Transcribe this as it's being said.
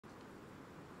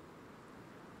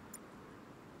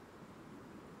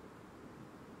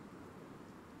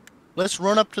Let's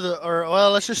run up to the, or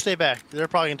well, let's just stay back. They're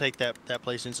probably gonna take that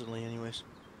place instantly, anyways.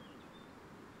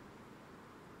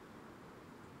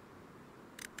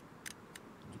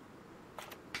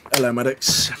 Hello,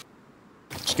 medics.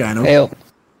 What's going on? Hey,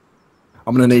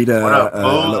 I'm gonna need What up, a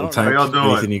fools? little How tank. y'all doing?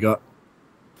 Anything you got?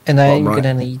 and I'm Bottom right.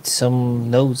 gonna need some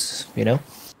nodes, you know?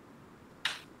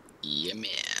 Yeah,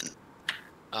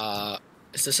 man.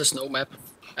 Is this a snow map?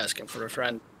 Asking for a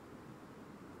friend.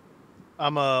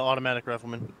 I'm a automatic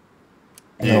rifleman.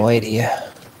 No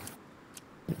idea.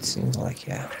 It seems like,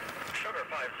 yeah.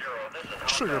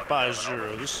 Sugar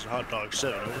 50. This is Hot Dog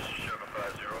 7. Over.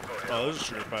 Oh, this is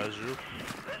Sugar 50.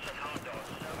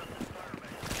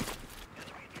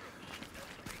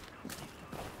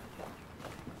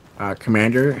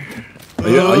 Commander, are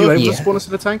you able Yeah. to spawn us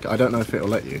in the tank? I don't know if it'll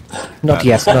let you. Not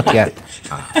yet, not yet.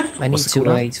 I need What's the to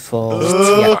cooldown? wait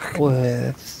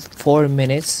for 4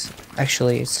 minutes.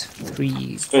 Actually, it's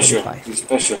 3:45.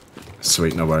 Special.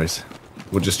 Sweet, no worries.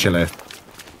 We'll just chill here.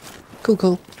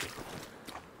 Cool.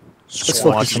 Let's Squatch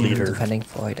focus on leader. defending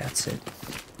Floyd, that's it.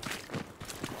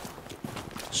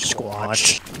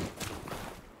 Squatch.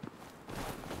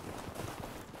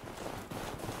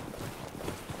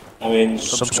 I mean,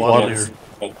 Some squad leader.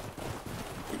 You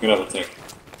can have a tank.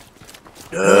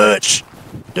 Dutch!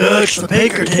 Dutch, the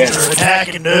Pinkertons are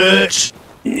attacking Dutch!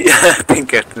 Yeah,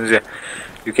 Pinkertons, yeah.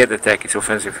 You can't attack, it's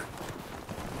offensive.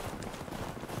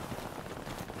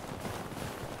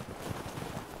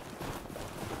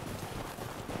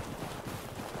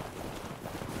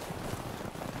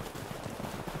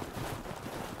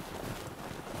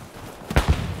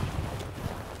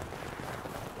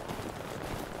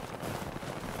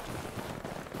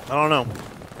 I don't know.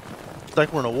 It's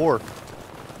like we're in a war.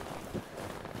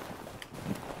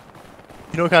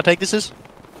 You know what kind of tank this is?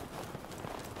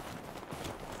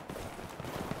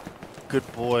 Good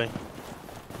boy.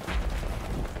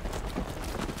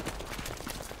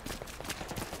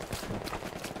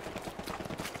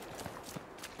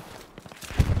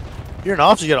 You're an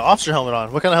officer, you got an officer helmet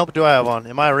on. What kind of helmet do I have on?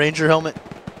 Am I a ranger helmet?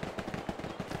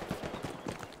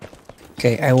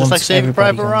 Okay, I want like Saving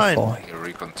everybody Private on Ryan. Floyd. Your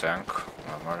recon tank,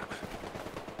 Mark.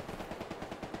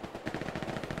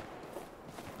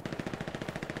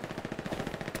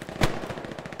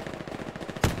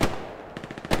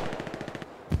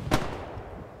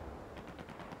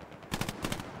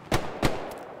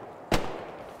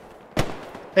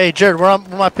 Hey, Jared, where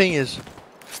my ping is?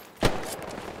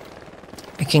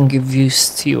 I can give you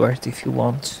Stewart if you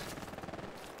want.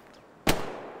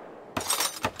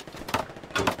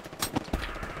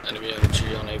 Enemy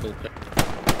MG unable.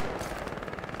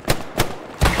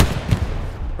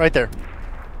 Right there.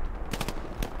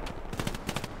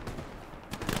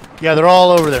 Yeah, they're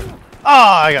all over there.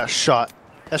 Ah, I got shot.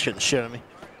 That scared the shit out of me.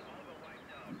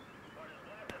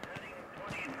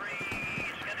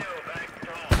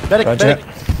 Medic, Roger. medic.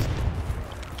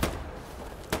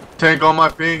 Tank on my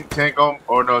ping. Tank on.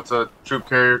 Oh no, it's a troop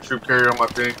carrier. Troop carrier on my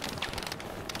ping.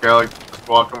 Okay, like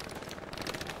welcome.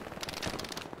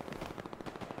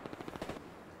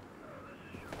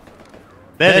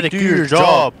 Medic, do your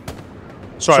job.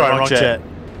 Sorry, wrong chat.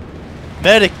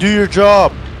 Medic, do your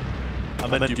job. I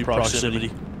meant to do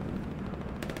proximity.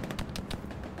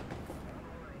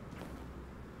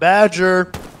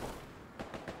 Badger.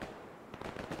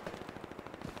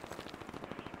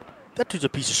 That dude's a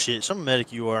piece of shit. Some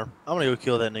medic you are. I'm gonna go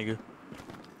kill that nigga.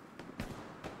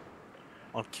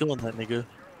 I'm killing that nigga.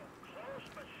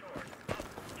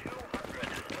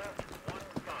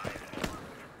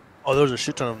 Oh, there's a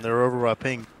shit ton of them. They're over by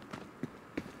ping.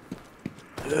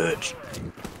 Bitch.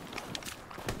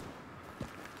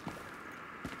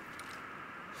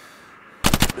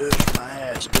 Bitch, my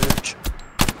ass, bitch.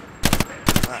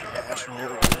 My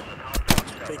asshole.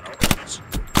 Fingerprints.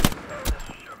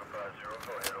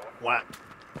 Whack.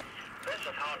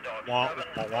 Womp,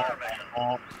 womp, womp,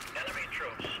 womp. Enemy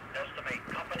troops estimate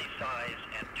company size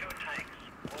and 2 tanks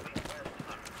moving west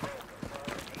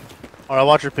on Alright,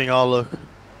 watch your ping. I'll look.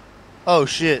 Oh,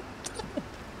 shit.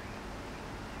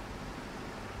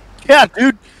 Yeah,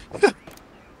 dude.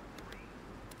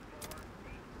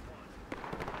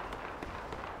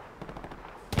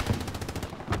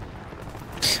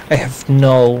 I have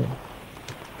no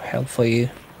help for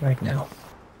you right now.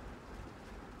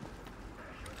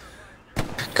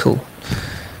 Cool.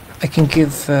 I can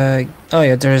give. Oh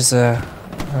yeah, there's a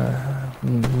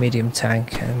medium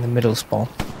tank in the middle spawn.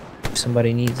 If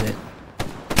somebody needs it.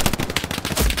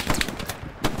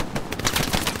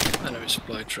 Enemy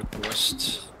supply truck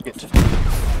west.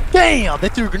 Damn, they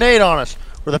threw a grenade on us.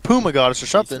 Or the Puma got us or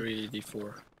something. D3,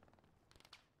 D4.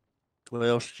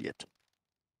 Well, shit.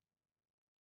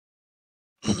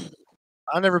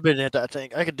 I've never been in that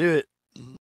tank. I could do it.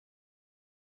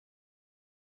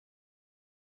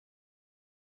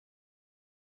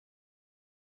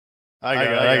 I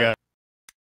got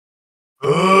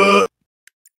it.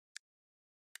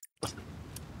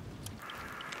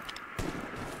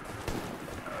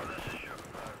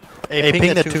 Hey,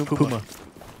 ping that Tomb Puma.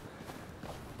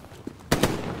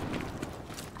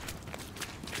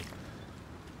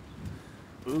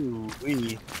 Ooh,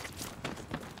 wee.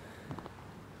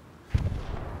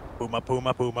 Puma,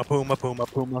 Puma, Puma, Puma, Puma,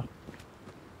 Puma.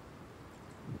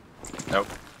 Nope.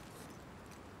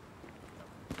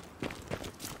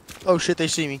 Oh shit, they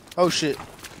see me. Oh shit.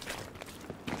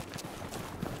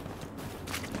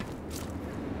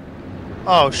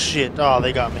 Oh shit. Oh,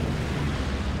 they got me.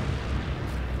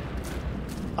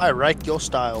 I like your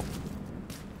style.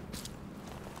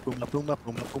 Puma, Puma,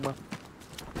 Puma, Puma.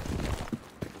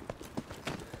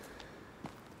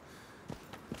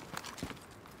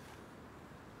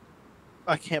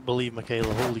 I can't believe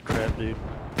Michaela. Holy crap, dude.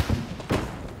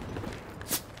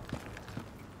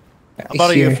 How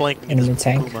about you flanking enemy this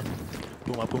tank. Puma?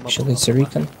 Puma, Puma, Actually, it's a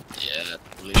recon. Yeah, that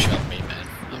really shot me, man.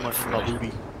 I'm Puma from my afraid.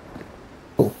 booty.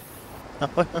 Oh.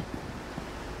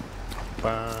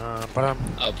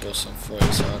 I'll pull some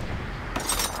foils out.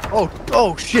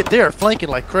 Oh shit, they're flanking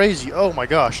like crazy. Oh my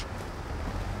gosh.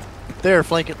 They're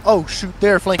flanking. Oh shoot,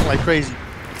 they're flanking like crazy.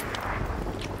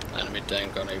 Enemy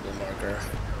tank on able marker.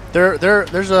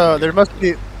 There must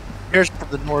be airs to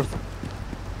the north.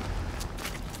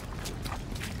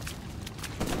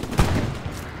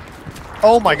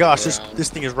 Oh my gosh, this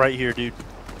thing is right here, dude.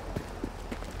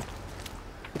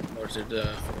 More to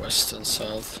the west and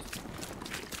south.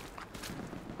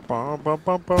 Bum, bum,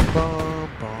 bum, bum, bum,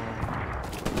 bum.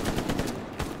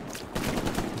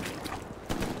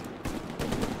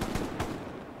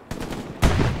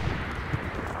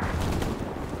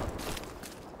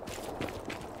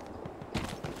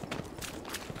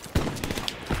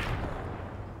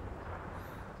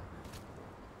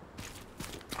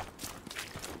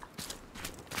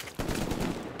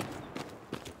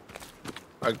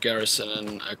 Our garrison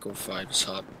and Echo 5 is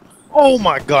hot. Oh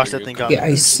my gosh, that thing got me. Yeah,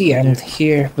 I see. I'm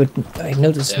here, but I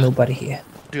noticed Yeah. nobody here.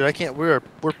 Dude, I can't. We're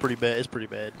pretty bad. It's pretty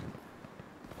bad.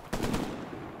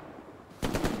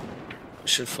 We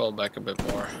should fall back a bit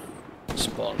more.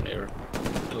 Spawn near,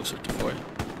 closer to Foy.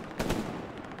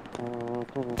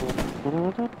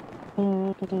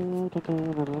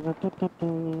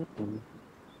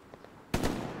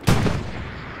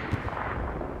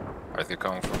 Are they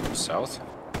coming from south?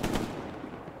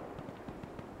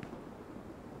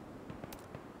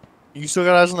 You still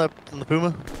got eyes on the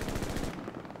Puma?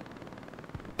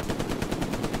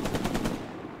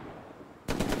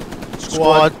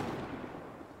 Squad.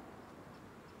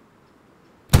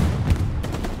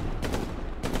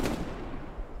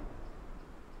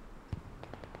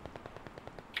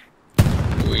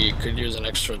 We could use an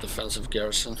extra defensive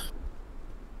garrison.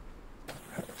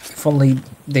 If only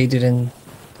they didn't,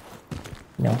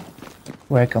 you know,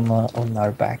 work on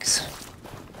our backs.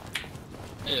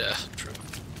 Yeah, true.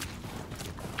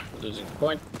 Losing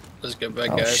point. Let's get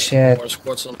back, Oh, guys. shit. More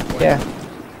squads on point. Yeah.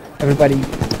 Everybody,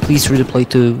 please redeploy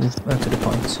to the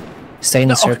points. Stay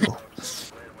in a circle.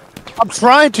 I'm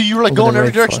trying to. You were like Over going the every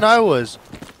red direction flag. I was.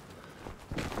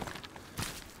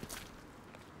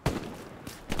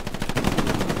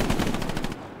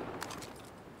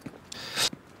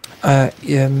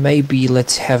 Yeah, maybe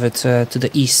let's have it to the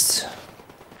east.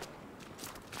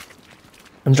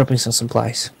 I'm dropping some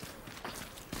supplies.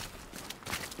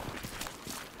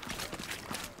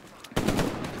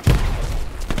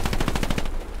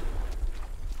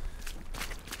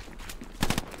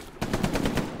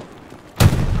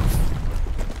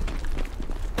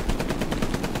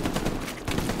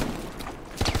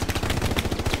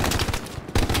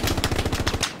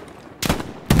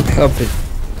 I hope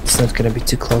it's not gonna be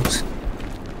too close.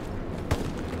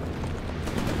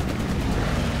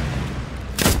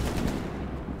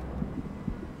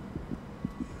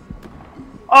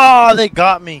 Oh, they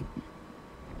got me.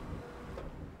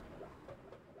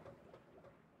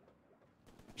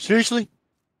 Seriously?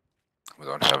 We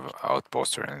don't have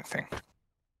outpost or anything.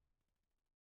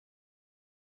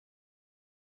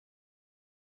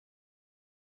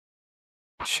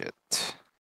 Shit.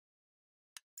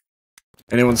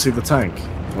 Anyone see the tank?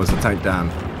 Or is the tank down?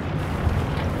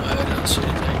 I don't see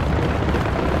anything.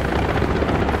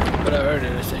 But I heard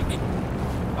anything.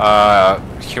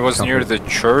 He was near the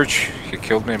church. He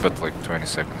killed me, but like 20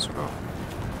 seconds ago.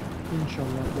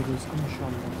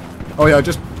 Oh yeah, I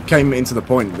just came into the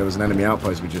point. There was an enemy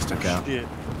outpost we just took out. Shit.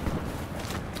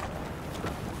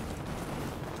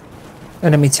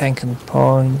 Enemy tank on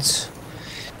point.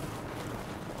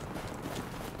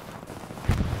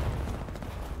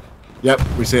 Yep,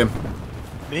 we see him.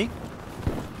 Me?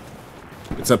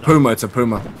 It's a Puma, it's a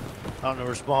Puma. I don't know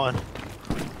where to spawn.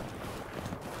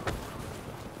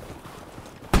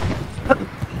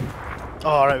 Oh,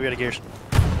 alright, we got a Garrison.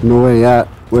 No way yet.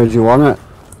 Where do you want it?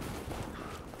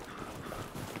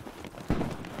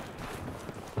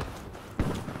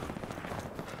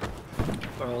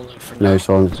 now. We're holding for now. Nice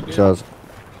one. That's good. Cheers.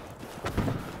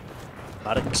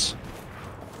 Maddox.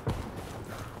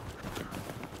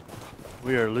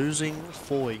 We are losing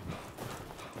Foy.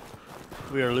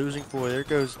 We are losing Foy. There it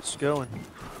goes. It's going.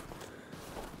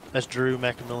 That's Drew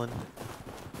Macmillan.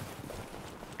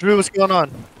 Drew, what's going on?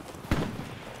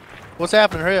 What's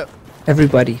happening? Hurry up.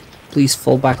 Everybody, please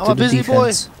fall back I'm to a the busy boy.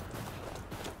 defense.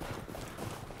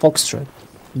 Foxtrot.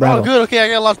 Bravo. Oh, good. Okay, I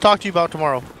got a lot to talk to you about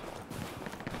tomorrow.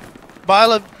 Bye,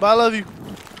 love you.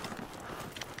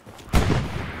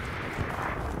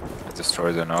 I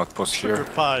destroyed an outpost here.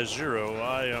 Pie 0,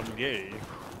 I am gay.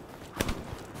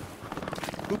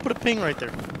 Who put a ping right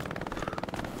there?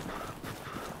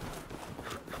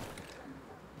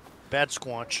 Bad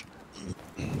squanch.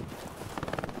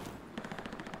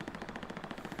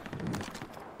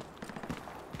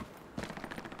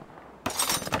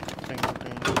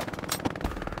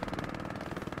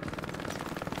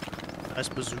 Nice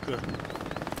bazooka.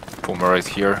 Puma right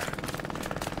here.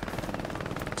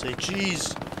 Say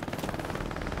cheese.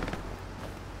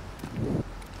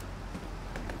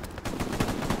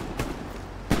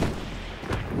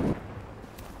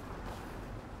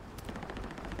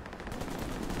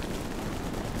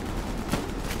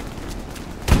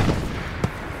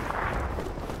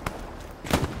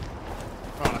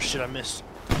 Oh shit, I missed.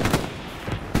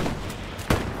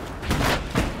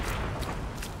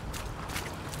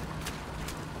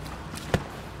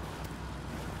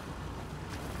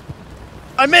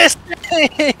 I missed!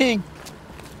 Dang!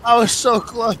 I was so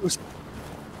close.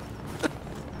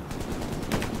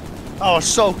 I was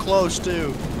so close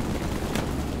too.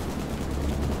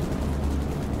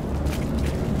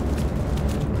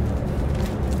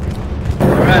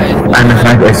 Eine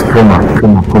Tank ist Puma.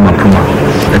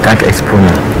 The tank is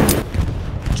Puma.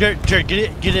 Jared,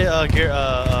 get it,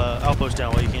 outpost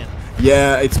down while you can.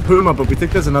 Yeah, it's Puma, but we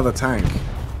think there's another tank.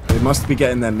 They must be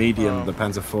getting their medium, the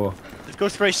Panzer IV. Let's go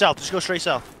straight south. Just go straight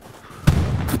south.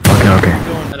 Okay.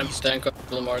 Enemy tank on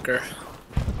the marker.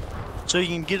 So you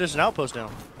can get us an outpost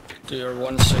down. To your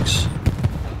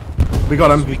 1-6. We got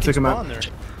him. So we can Took him spawn out. there.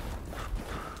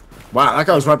 Wow, that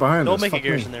guy was right behind us. Don't make a Fuck me.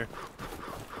 garrison there.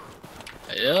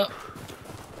 Yeah.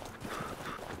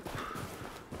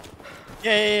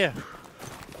 Yeah.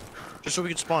 Just so we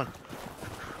can spawn.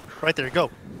 Right there, go.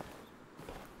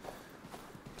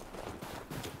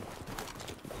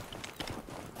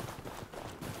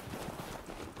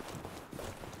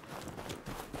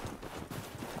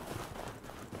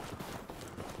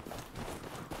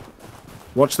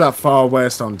 Watch that far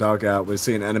west on dugout. We're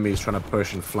seeing enemies trying to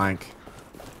push and flank.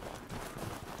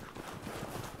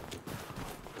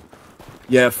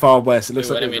 Yeah, far west. It looks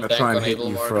Ooh, like they're enemy going to tank try and on hit able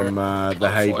you marker. from the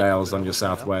hay flank. bales on your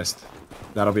southwest.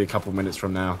 That'll be a couple minutes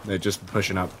from now. They're just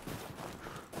pushing up.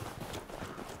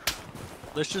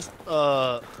 Let's just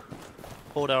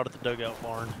hold out at the dugout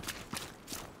barn.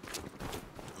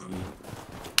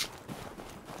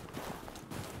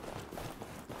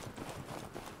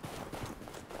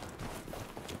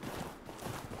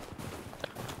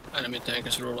 Enemy tank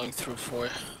is rolling through Foy.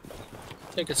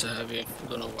 I think it's a heavy.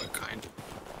 Don't know what kind.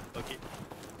 Okay.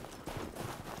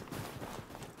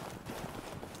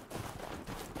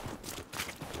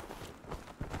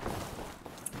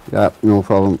 Yeah, no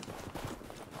problem.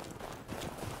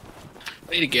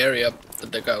 I need Gary up the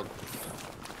dugout.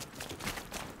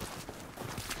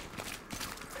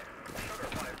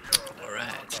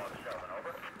 Alright.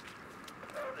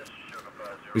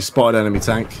 We spotted enemy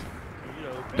tank.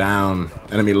 Down.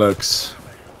 Enemy looks.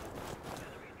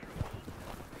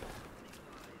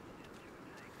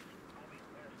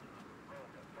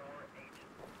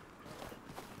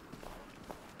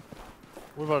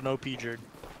 What about an OP, Jared?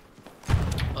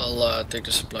 I'll take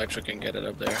the supply truck and get it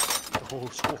up there. The whole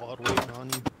squad waiting on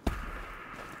you.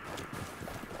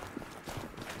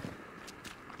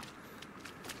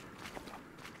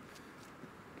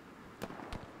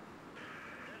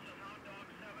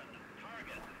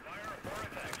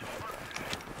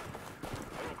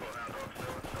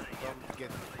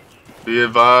 Be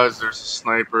advised, there's a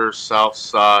sniper south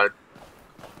side.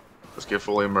 Let's get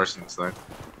fully immersed in this thing.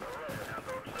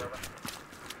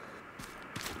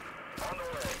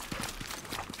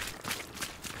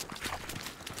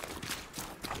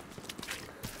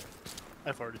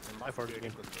 I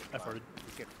farted.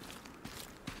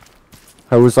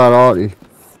 How was that, Artie?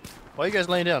 Why are you guys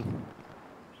laying down?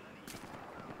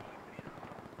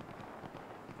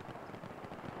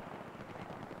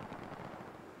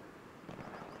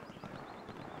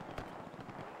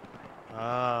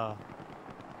 Ah.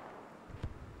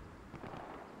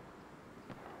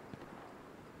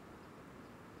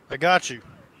 I got you.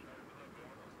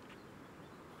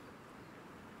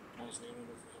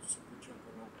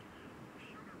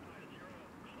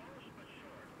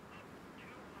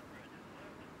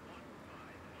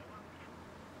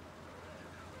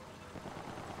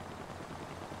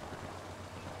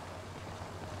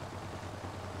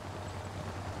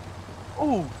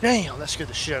 Oh, damn, that scared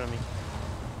the shit out of me.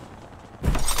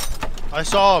 I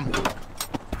saw him.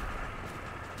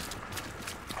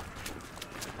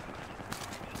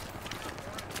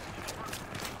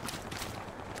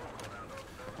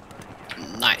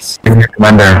 Nice.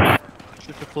 Commander.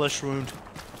 Shoot the flesh wound.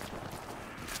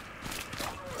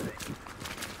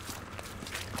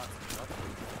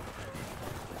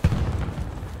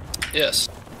 Yes.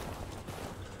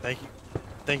 Thank you.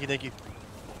 Thank you, thank you.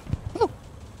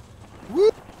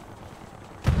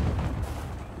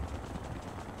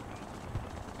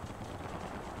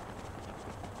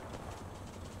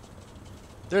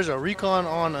 There's a recon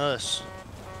on us.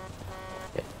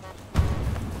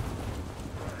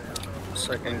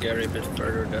 Second Gary a bit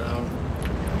further down.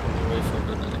 Wait for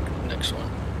the next one.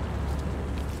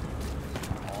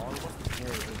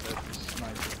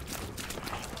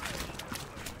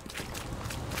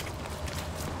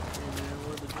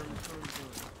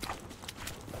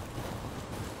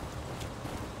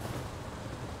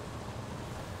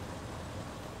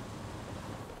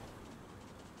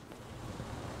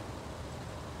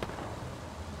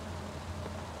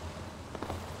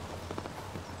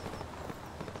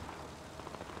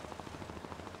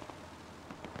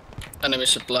 Enemy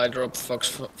supply drop, Fox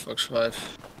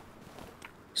 5.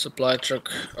 Supply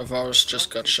truck of ours just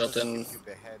got shot in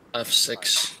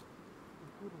F6.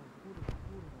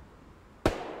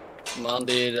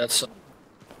 Mandy, that's...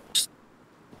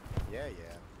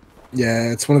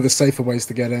 Yeah, it's one of the safer ways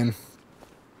to get in.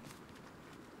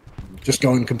 Just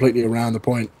going completely around the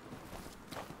point.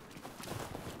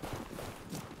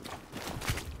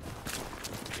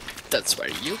 That's where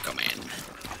you come in.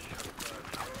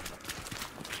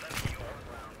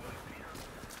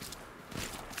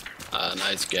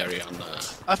 Nice Gary on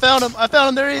the... I found him! I found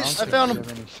him! There he is! I found him!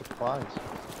 Have any supplies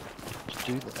to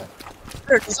do that?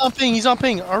 There, he's on ping! He's on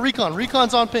ping! Our recon!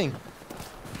 Recon's on ping!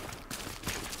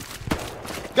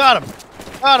 Got him!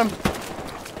 Got him!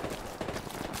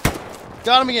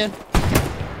 Got him again!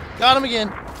 Got him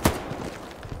again!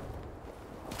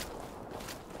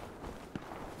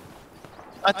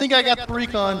 I think I got the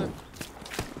recon.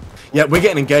 Yeah, we're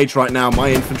getting engaged right now.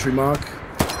 My infantry mark.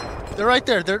 They're right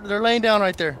there. They're laying down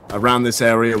right there. Around this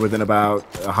area within about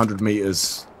 100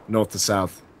 meters north to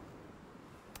south.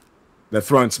 They're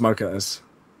throwing smoke at us.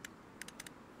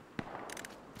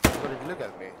 But if you look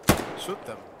at me, shoot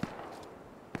them.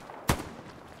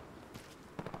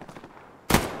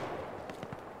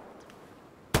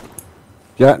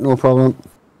 Yeah, no problem.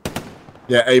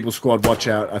 Yeah, Able squad, watch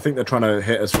out. I think they're trying to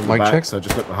hit us from the Mic back, check. so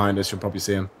just look behind us. You'll probably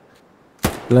see them.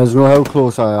 Let us know how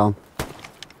close I am.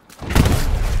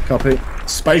 Copy.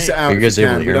 Space it out Are you if guys you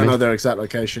able can. to We hear don't me? know their exact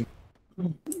location.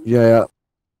 Yeah, yeah.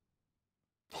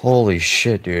 Holy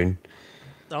shit, dude.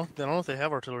 I don't know if they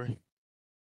have artillery.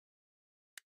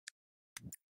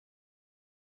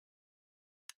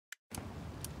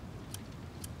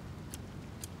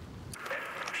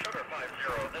 Sugar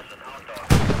 5-0, this is Hot Dog.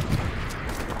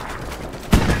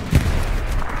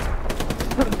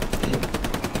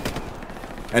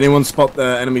 Anyone spot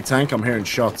the enemy tank? I'm hearing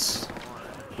shots.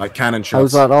 Like cannon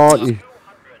How's shots. that arty?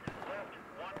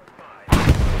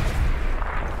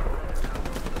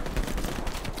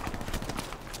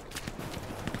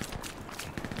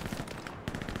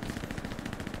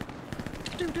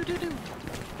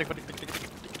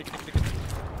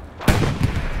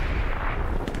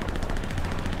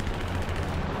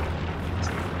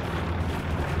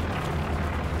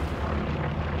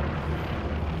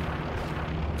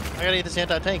 I gotta get this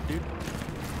anti-tank, dude.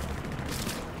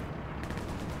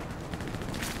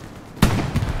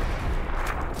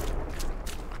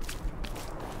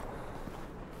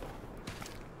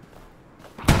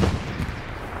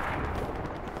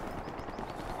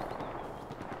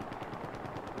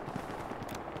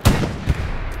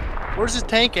 Where's his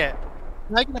tank at?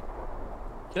 Can I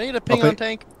get a ping Copy. on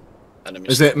tank?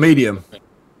 Is it medium?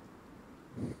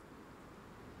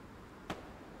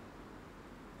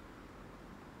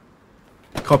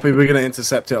 Copy, we're gonna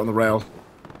intercept it on the rail.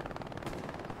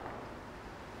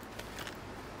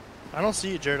 I don't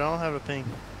see it, Jared. I don't have a ping.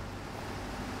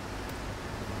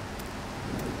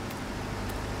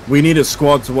 We need a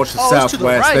squad to watch the Oh, it's to the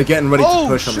southwest. right. They're getting ready Oh, to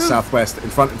push on the shoot. southwest. In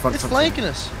front. It's flanking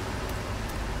us.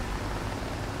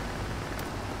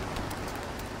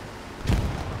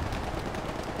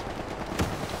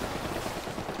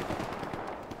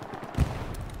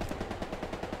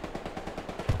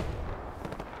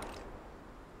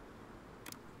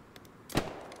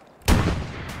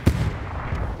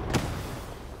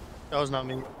 That was not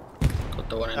me. Got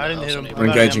the one in I the didn't house hit him. anyway. We're I'm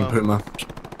out of engaging ammo. Puma.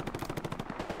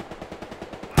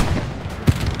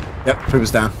 Yep,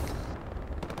 Puma's down.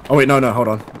 Oh wait, no, hold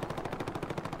on.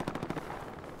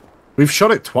 We've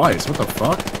shot it twice. What the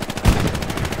fuck?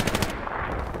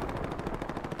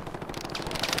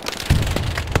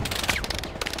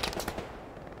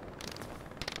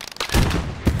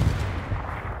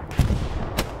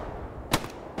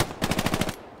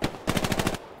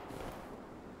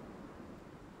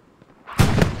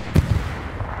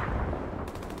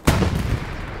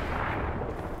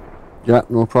 Yeah,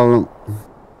 no problem.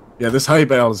 Yeah, this hay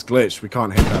bale is glitched. We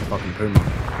can't hit that fucking Puma.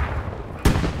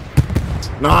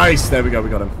 Nice! There we go, we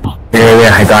got him.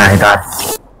 Yeah, I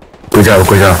got. Good job.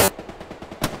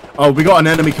 Oh, we got an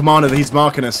enemy commander that he's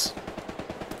marking us.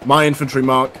 My infantry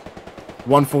mark.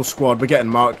 One full squad. We're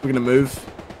getting marked. We're gonna move.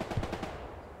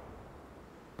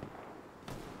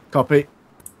 Copy.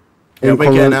 Yeah,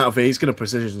 we're getting out of here. He's gonna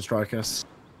precision strike us.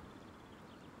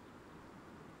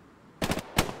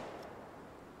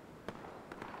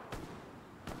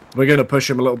 We're gonna push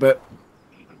him a little bit.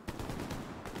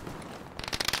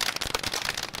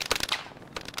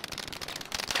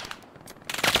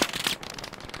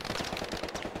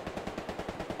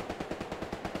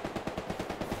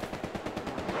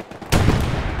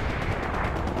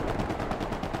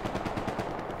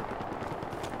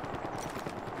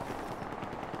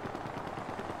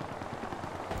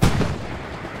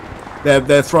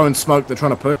 They're throwing smoke. They're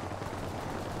trying to push.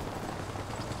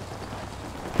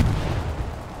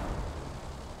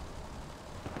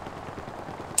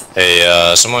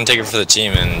 Hey, someone take it for the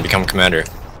team and become commander.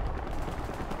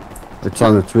 It's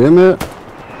on its way, mate.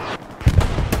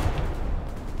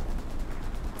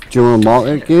 Do you want to mark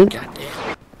it again?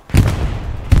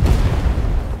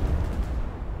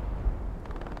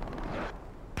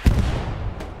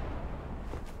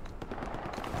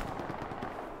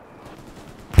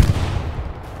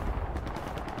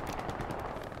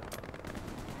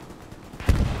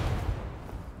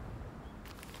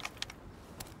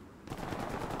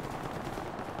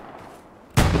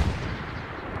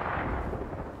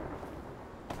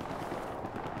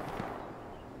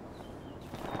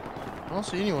 I don't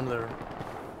see anyone there.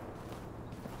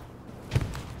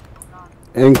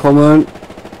 Incoming.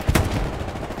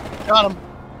 Got him.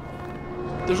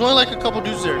 There's only like a couple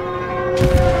dudes there.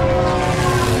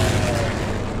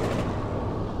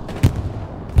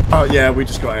 Oh yeah, we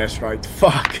just got airstriked.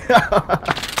 Fuck.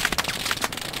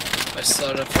 I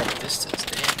started from distance,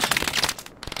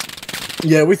 damn.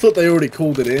 Yeah, we thought they already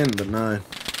called it in, but no.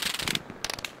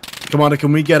 Commander,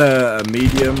 can we get a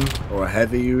medium or a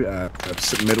heavy, a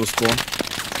middle spawn?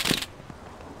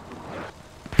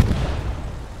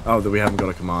 Oh, that we haven't got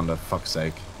a commander. Fuck's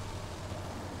sake.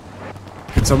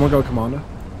 Can someone go commander?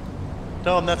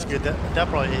 Tell them that's good. That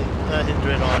probably hit. That hit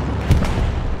right on.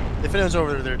 If anyone's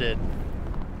over there, they're dead.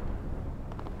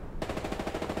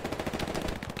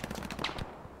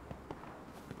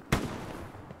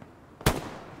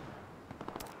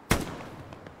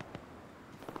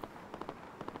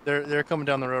 They're coming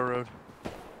down the railroad.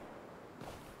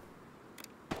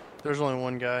 There's only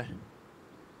one guy.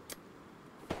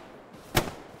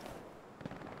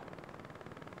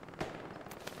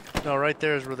 No, right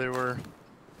there is where they were.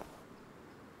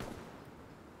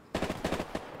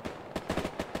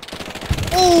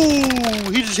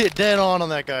 Oh, he just hit dead on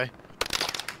that guy.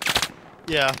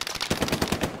 Yeah.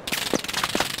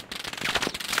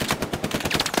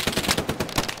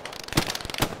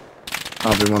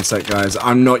 I'll be one sec, guys.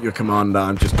 I'm not your commander.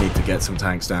 I just need to get some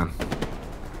tanks down.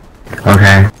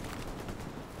 Okay.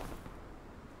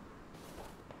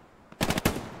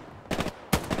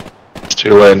 It's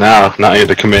too late now. Now you're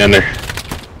the commander.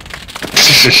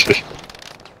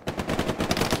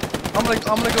 I'm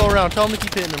gonna go around. Tell him to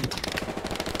keep hitting him.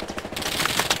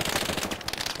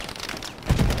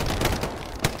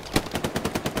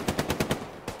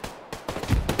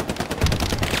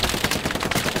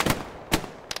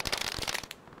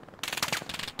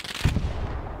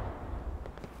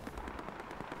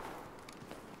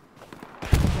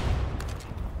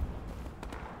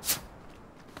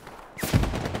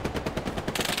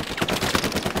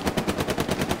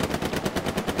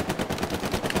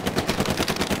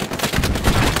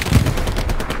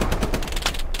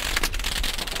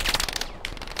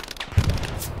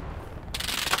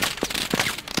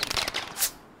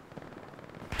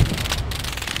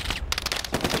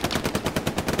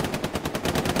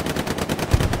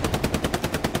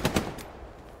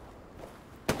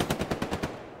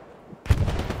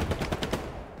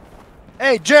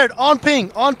 Hey, Jared, on ping,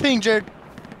 Jared.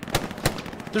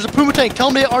 There's a Puma tank.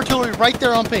 Tell me artillery right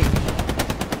there on ping.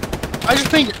 I just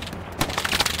pinged it.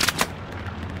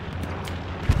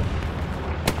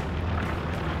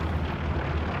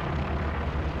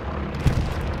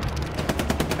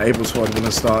 Able Squad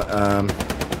gonna start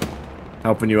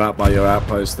helping you out by your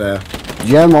outpost there.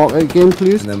 Yeah, mark it again,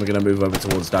 please. And then we're gonna move over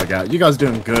towards dugout. You guys are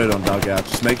doing good on dugout.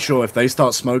 Just make sure if they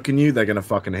start smoking you, they're gonna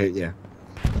fucking hit you.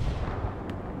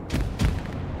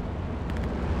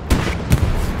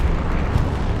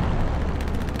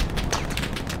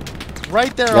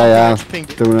 Right there. Yeah, I just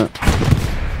pinged it. doing it.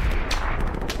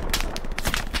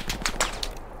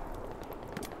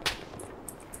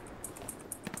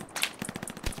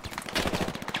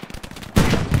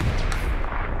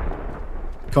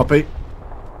 Copy.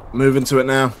 Move into it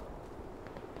now.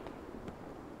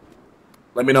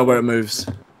 Let me know where it moves.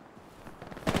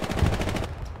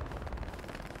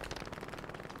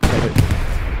 Copy.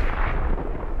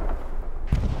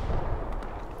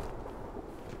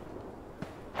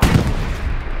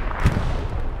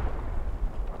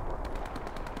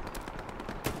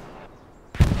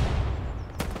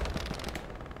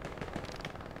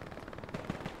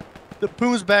 The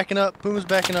Puma's backing up. Puma's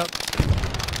backing up.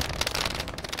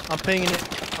 I'm pinging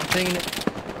it. I'm pinging it.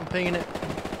 I'm pinging it.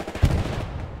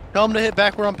 Tell him to hit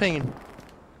back where I'm pinging.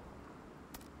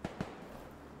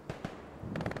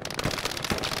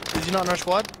 Is he not in our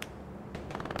squad?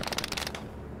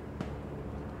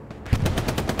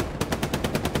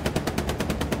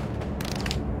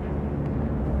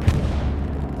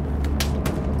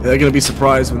 They're gonna be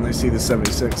surprised when they see the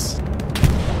 76.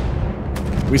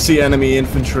 We see enemy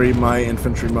infantry, my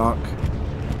infantry mark.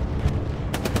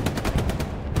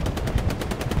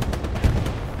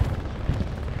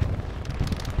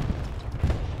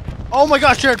 Oh my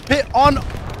gosh, Jared, pit on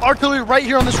artillery right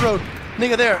here on this road.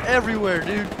 Nigga, they're everywhere,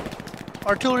 dude.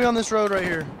 Artillery on this road right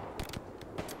here.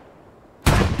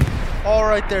 All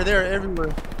right there, they're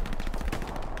everywhere.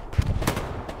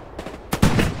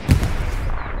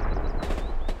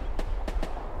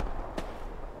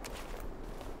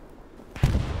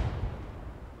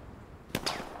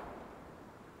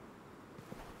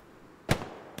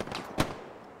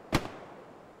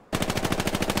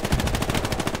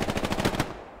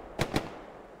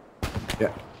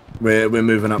 Yeah, we're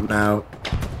moving up now.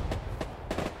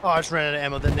 Oh, I just ran out of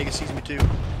ammo. That nigga sees me too.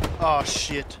 Oh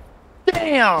shit.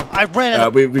 Damn! I ran out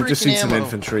of we've just seen freaking some ammo.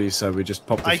 infantry, so we just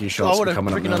popped a few I shots. would We're have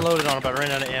coming up freaking now. unloaded on it, but I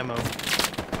ran out of ammo.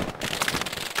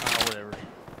 Whatever.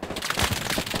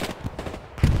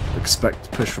 Expect to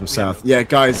push from south. Yeah,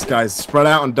 guys, spread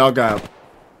out and dugout.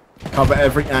 Cover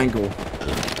every angle.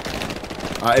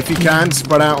 If you can,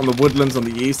 spread out on the woodlands on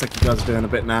the east, like you guys are doing a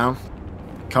bit now.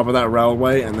 Cover that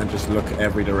railway, and then just look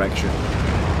every direction.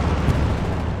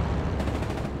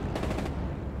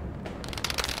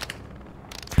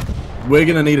 We're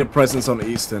gonna need a presence on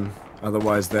Eastern,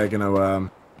 otherwise they're gonna, the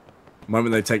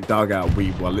moment they take dugout,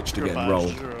 we will literally getting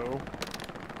rolled.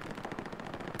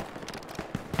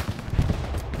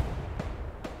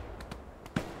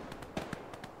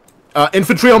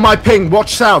 Infantry on my ping,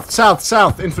 watch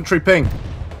south, infantry ping.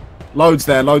 Loads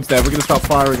there, we're gonna start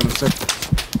firing on the sector.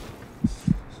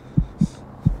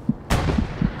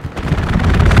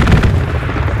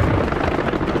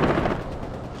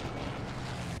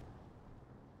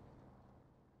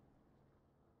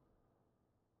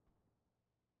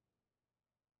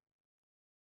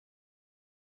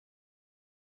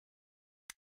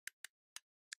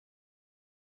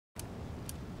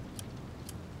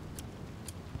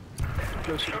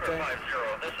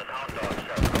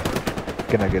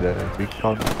 Can I get a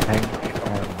recon tank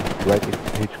on right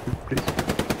HQ, please?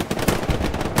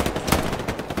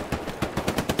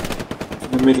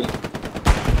 In the middle.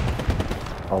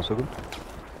 Also good.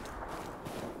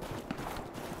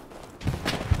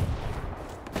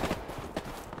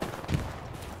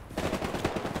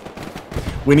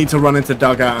 We need to run into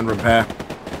dugout and repair.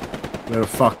 We're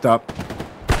fucked up.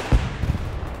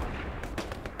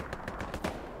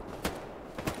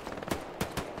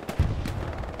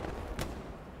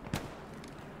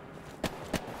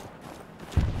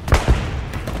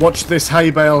 Watch this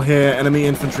hay bale here, enemy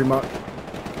infantry mark.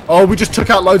 Oh, we just took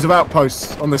out loads of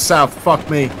outposts on the south. Fuck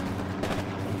me.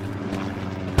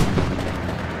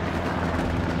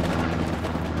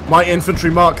 My infantry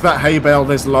mark that hay bale.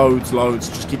 There's loads.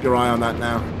 Just keep your eye on that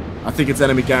now. I think it's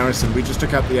enemy garrison. We just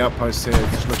took out the outposts here.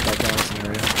 Just look at that garrison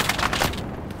area.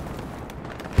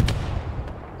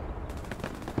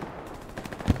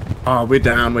 Oh, we're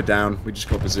down. We just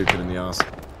got bazookaed in the arse.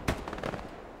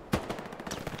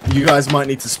 You guys might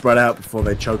need to spread out before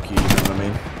they choke you, you know what I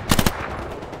mean?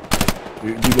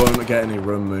 You won't get any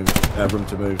room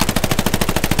to move.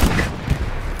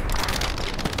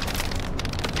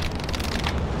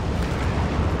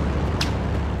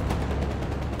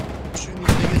 Shooting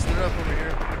these niggas, they're up over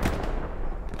here.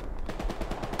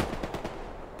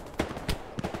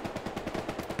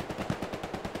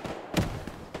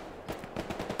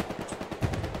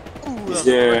 Is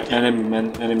there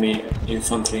enemy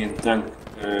infantry and tank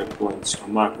points or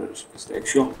markers? Is the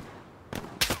actual?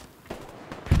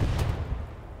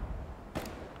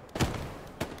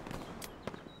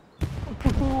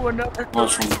 Ooh, another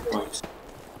Awesome points.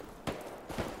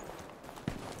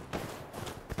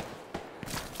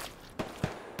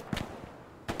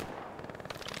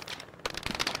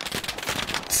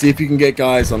 See if you can get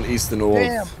guys on east and north.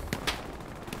 Damn.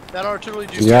 That artillery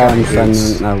just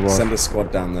Send a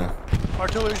squad down there.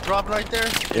 Artillery's dropping right there.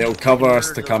 It'll cover us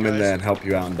to come in there and help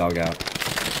you out and dug out.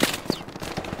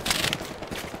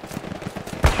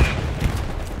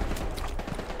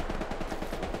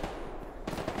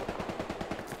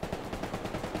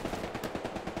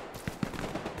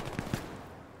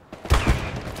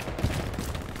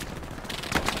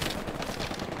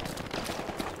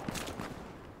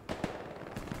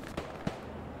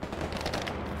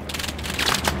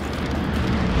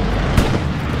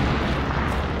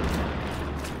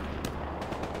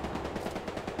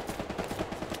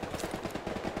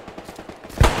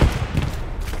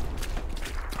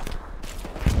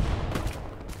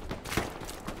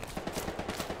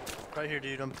 Right here,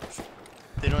 dude.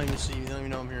 They don't even see you. They don't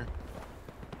even know I'm here.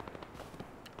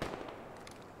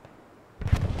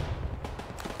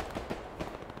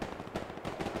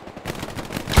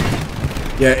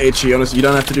 Yeah, Itchy, honestly, you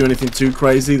don't have to do anything too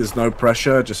crazy. There's no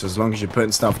pressure. Just as long as you're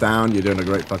putting stuff down, you're doing a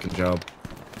great fucking job.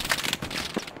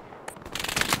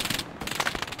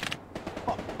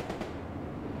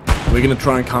 We're gonna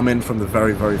try and come in from the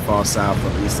very, very far south,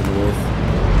 on the east and north.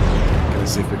 Gonna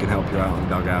see if we can help you out and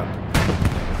dug out.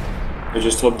 I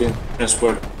just hopped in.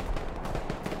 Transport.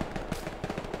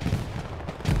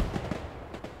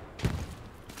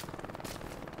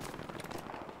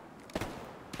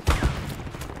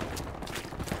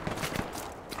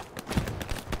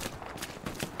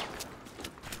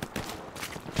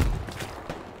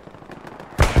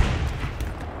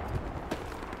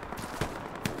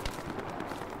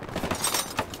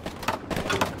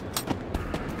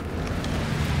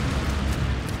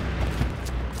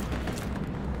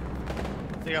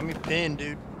 They got me pinned,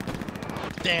 dude.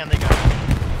 Damn, they got me.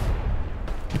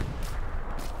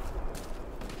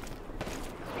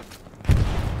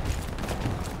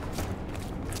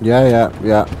 Yeah.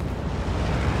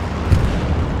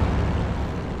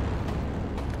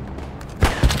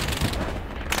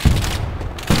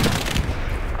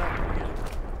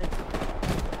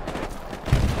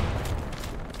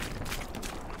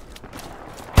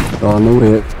 Oh, no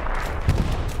hit.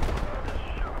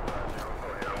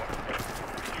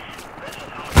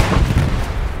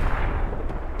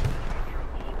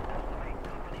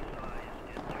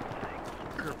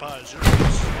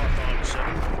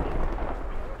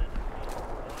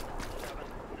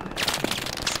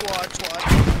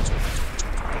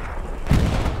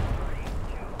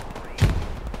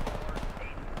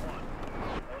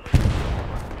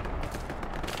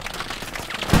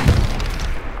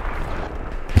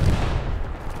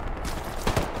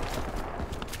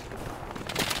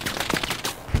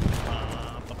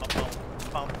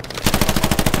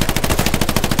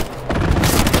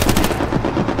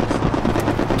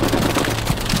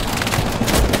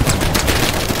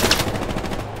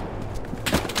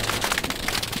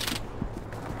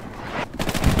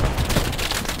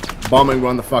 Bombing,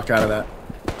 run the fuck out of that.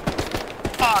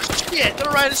 Oh shit, they're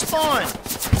right at spawn.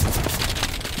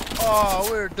 Oh,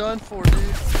 we're done for,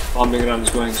 dude. Bombing run is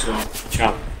going, so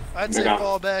chop. I'd say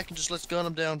fall back and just let's gun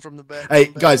them down from the back. Hey,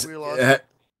 guys, we're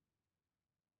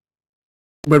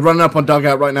running up on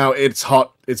dugout right now. It's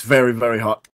hot. It's very, very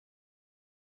hot.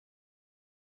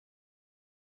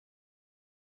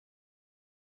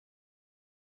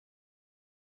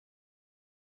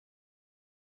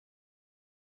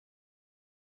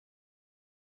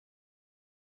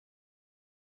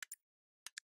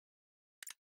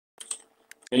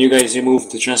 Can you guys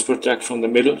remove the transport track from the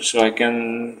middle so I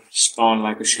can spawn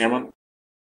like a Sherman?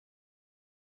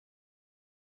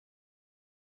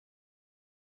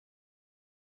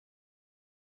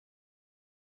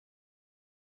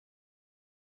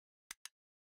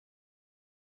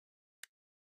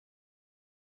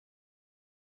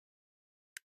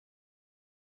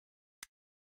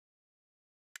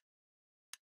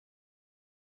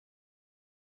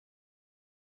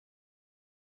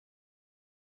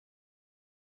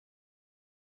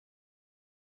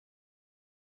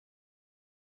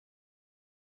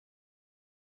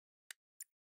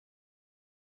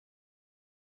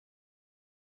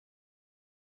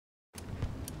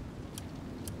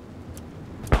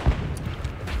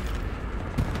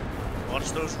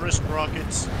 Watch those wrist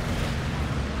rockets. This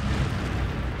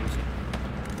is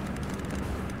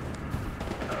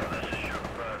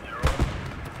Shooter 0.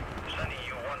 Sending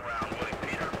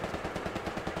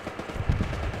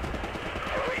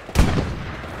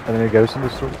Enemy goes in the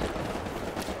street.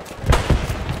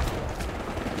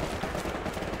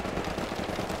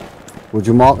 Would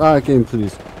you mark that again,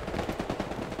 please?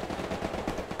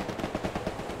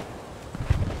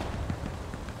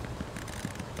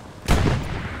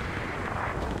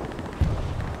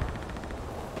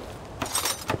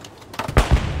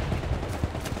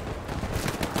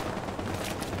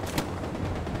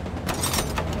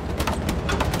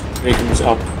 Recon is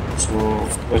up, so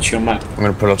what's your map? I'm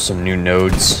gonna put up some new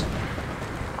nodes.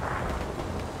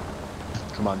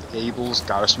 Come on, Abel's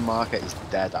garrison marker is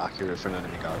dead accurate for an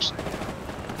enemy garrison.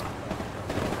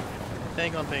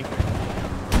 Tank on ping.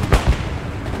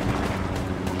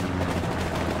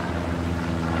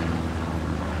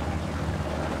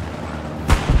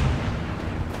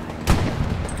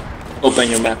 Open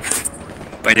your map.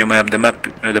 Open your map.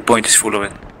 The point is full of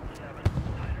it.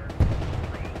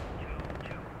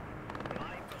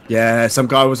 Yeah, some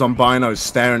guy was on binos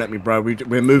staring at me, bro.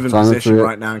 We're moving position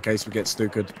right now in case we get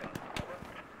stupid.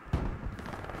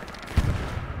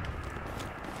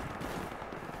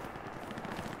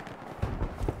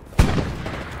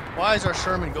 Why is our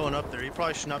Sherman going up there? He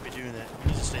probably should not be doing that. He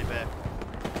needs to stay back.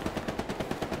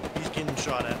 He's getting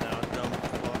shot at now. Dumb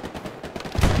fuck.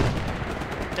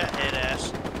 That head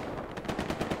ass.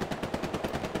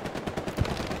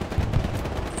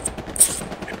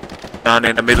 Down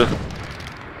in the middle.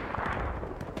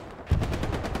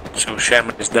 So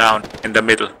Sherman is down in the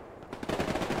middle.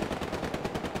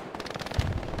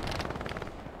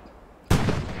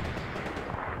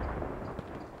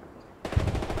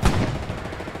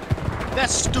 That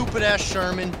stupid ass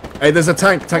Sherman. Hey, there's a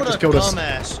tank. Tank just killed us.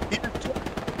 Dumbass.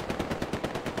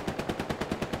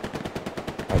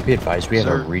 Be advised, we have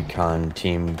a recon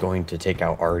team going to take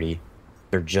out Artie.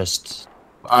 They're just...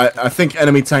 I think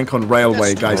enemy tank on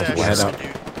railway, guys. Keep your head up.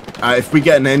 If we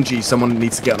get an NG, someone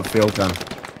needs to get on a field gun.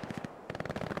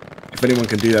 If anyone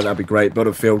can do that, that'd be great. Build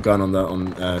a field gun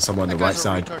on somewhere on the right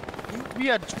side. We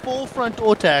had full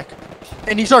frontal attack,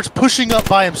 and he starts pushing up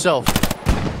by himself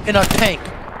in a tank.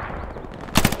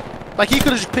 Like he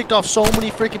could have just picked off so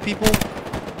many freaking people.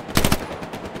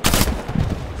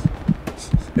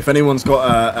 If anyone's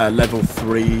got a level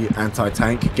 3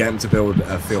 anti-tank, get them to build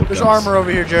a field gun. There's armor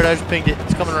over here, Jared. I just pinged it.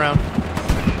 It's coming around.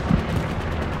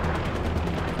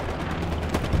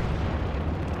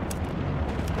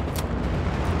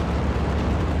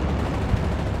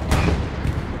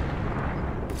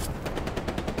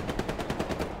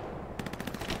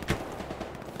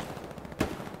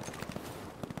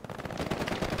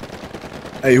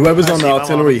 Hey, whoever's on the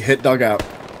artillery, hit dugout.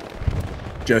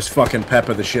 Just fucking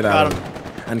pepper the shit out of them.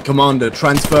 And Commander,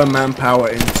 transfer manpower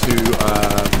into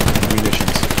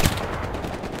munitions.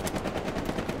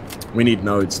 We need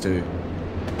nodes too.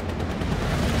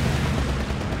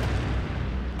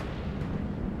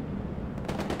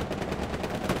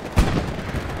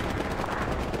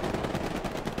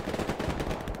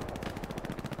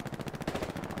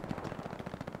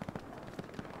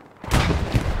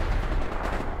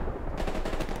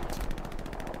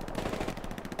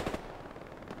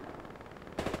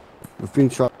 We've been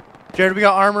shot. Jared, we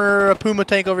got armor Puma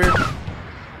tank over here.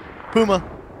 Puma.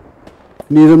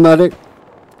 Need a medic.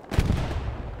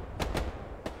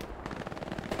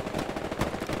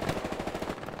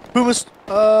 Puma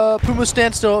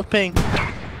standstill ping.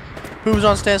 Puma's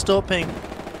on standstill ping.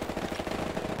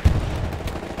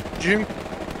 Jim,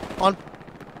 on,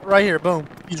 right here, boom.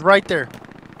 He's right there.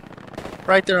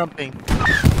 Right there on ping.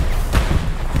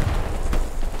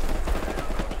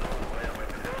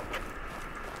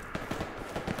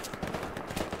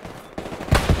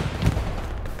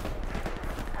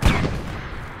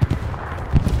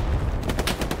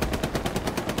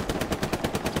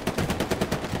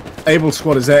 Able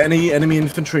squad, is there any enemy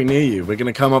infantry near you? We're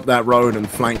going to come up that road and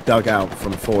flank dugout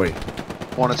from Foy.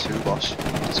 1 or 2, boss.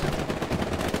 1 or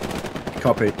 2.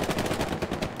 Copy.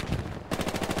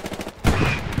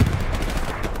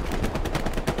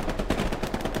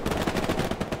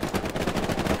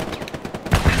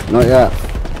 Not yet.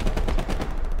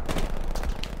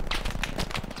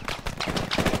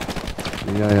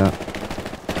 Yeah.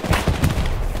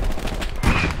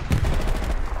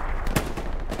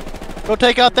 Go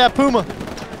take out that Puma.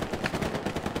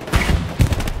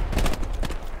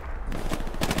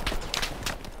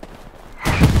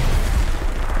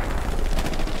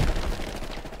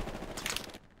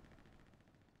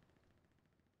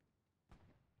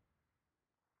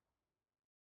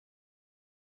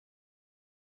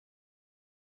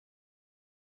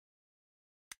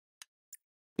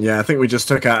 Yeah, I think we just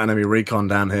took out enemy recon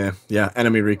down here. Yeah,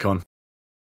 enemy recon.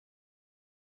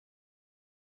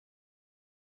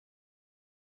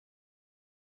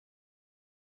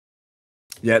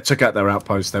 Yeah, check out their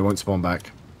outpost. They won't spawn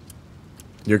back.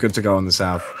 You're good to go on the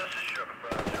south.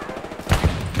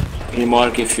 Can you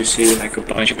mark if you see like a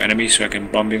bunch of enemies so I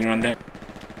can bombing around there?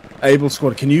 Able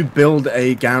squad, can you build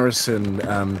a garrison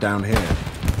down here?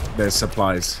 There's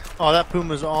supplies. Oh, that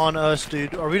Puma's on us,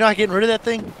 dude. Are we not getting rid of that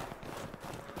thing?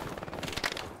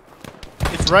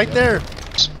 It's right there.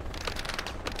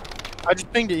 I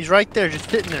just pinged it. He's right there, just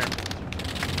sitting there.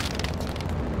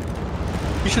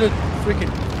 You should have freaking...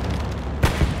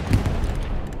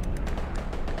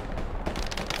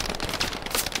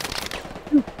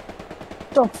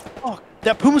 The fuck?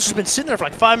 That Puma's just been sitting there for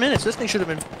like 5 minutes. This thing should have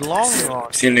been long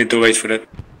gone. Still need to wait for that.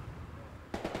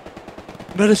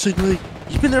 Medicine League.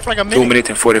 He's been there for like a minute. 2 minutes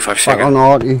and 45 seconds. On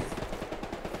Artie.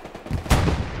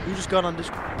 You just got on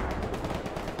Discord.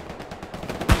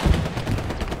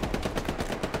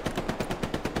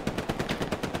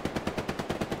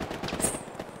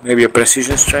 Maybe a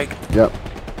precision strike? Yep.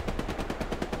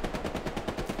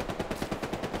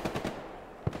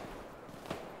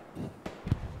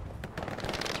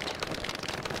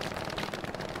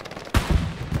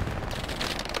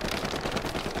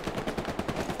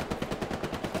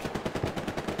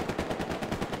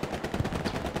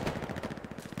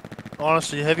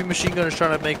 Honestly, heavy machine gun is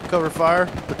trying to make cover fire,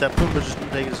 but that Puma's just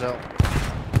gonna take us out.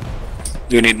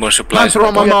 You need more supplies. Panther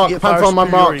on my mark. Panther on my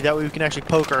mark. That way we can actually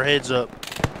poke our heads up.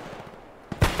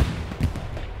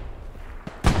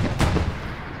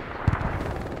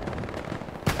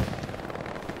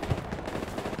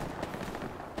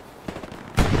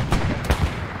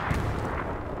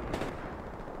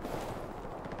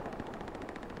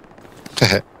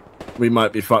 We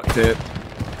might be fucked here.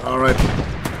 Alright.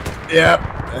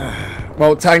 Yep.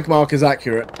 Well, tank mark is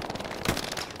accurate.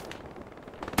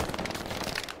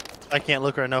 I can't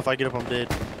look right now. If I get up, I'm dead.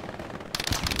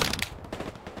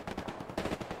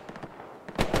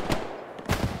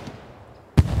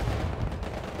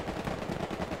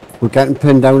 We're getting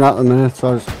pinned down at the minute,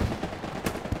 so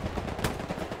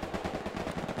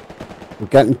we're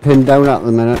getting pinned down at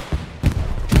the minute.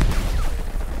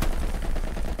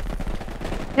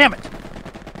 Damn it!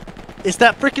 It's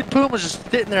that freaking Puma just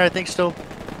sitting there, I think, still.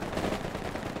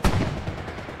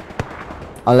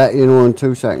 I'll let you know in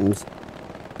 2 seconds.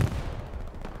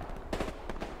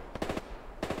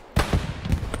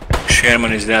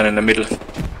 Sherman is down in the middle.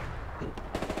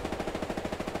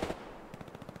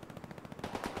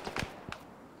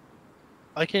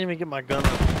 I can't even get my gun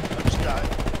up. I just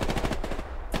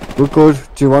died. We're good.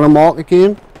 Do you want to mark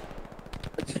again?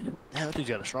 Damn, that dude's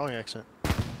got a strong accent.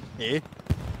 Yeah.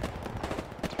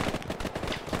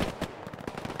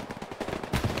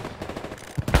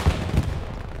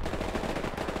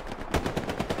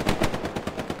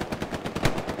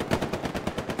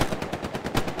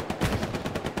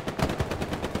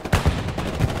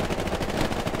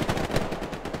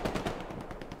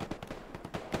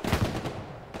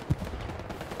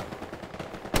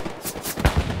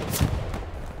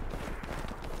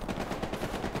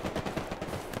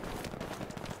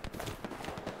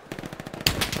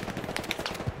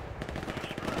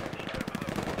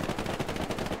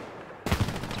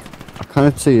 I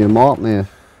can't see you mark me.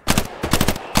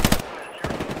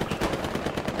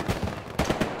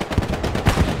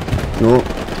 No.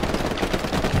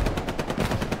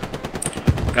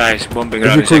 Guys, bombing If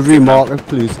around you is could active remark now. it,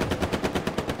 please.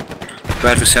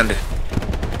 Where to send it?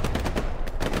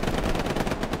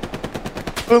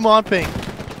 Boom on ping.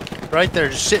 Right there,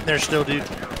 just sitting there still, dude.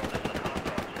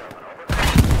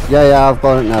 Yeah, I've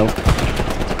got it now.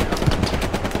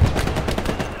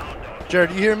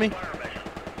 Jared, you hear me?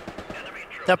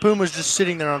 That Puma's just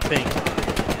sitting there on ping.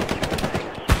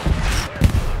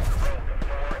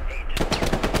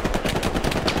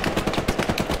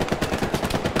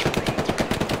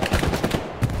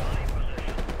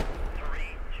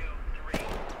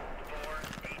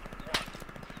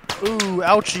 Ooh,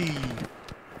 ouchie.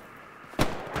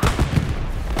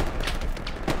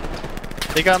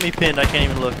 They got me pinned, I can't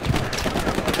even look.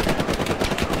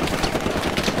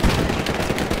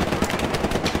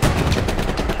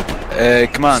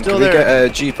 Command, Still can we there. get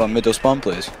a jeep on middle spawn,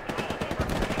 please?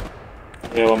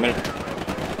 Yeah, 1 minute.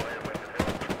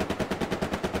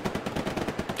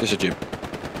 Just a jeep.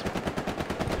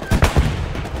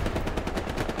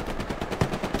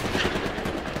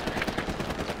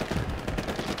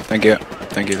 Thank you.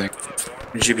 Thank you, thank you.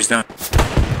 The jeep is down.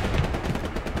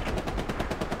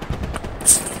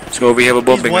 So we have a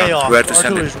bombing He's way round. off. Where to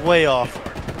send Artillery's it? way off.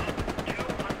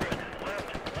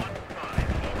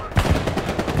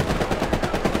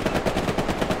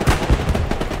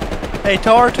 Hey,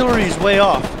 tell artillery is way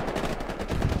off.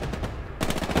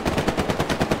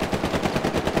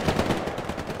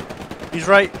 He's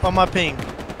right on my ping.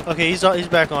 Okay, he's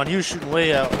back on. He was shooting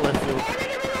way out left field.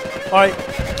 All right.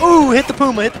 Ooh, hit the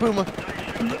Puma. Hit the Puma.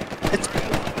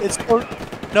 It's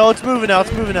no, it's moving now.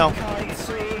 It's moving now.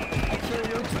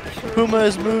 Puma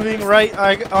is moving right.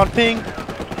 On ping.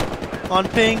 On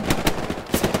ping.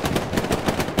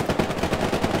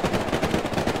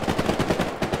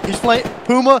 He's flying.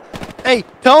 Puma. Hey,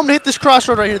 tell him to hit this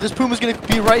crossroad right here. This Puma's gonna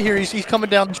be right here. He's coming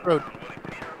down this road.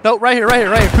 No, right here, right here,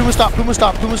 right here. Puma stop. Puma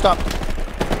stop. Puma stop.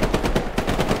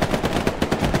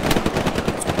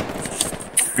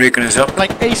 Recon is up.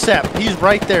 Like ASAP. He's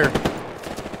right there.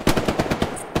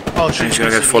 Oh, shit. He's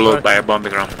gonna get followed by a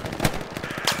bombing run.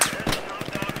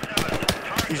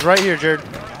 He's right here, Jared.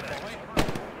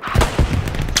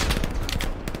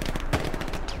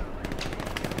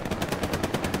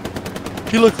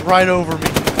 He looked right over me.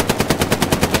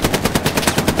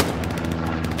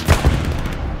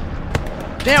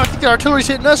 Damn, I think the artillery's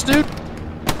hitting us, dude.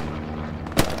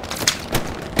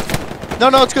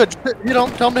 No, it's good. You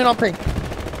don't tell him to hit on ping.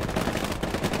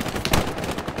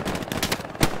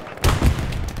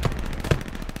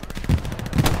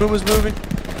 Puma's moving.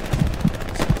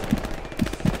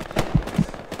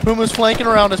 Puma's flanking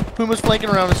around us. Puma's flanking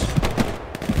around us.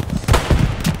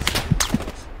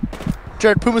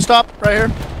 Jared, Puma stop right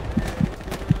here.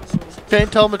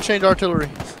 Tell him to change artillery.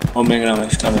 Bombing ram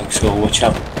is coming, so watch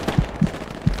out.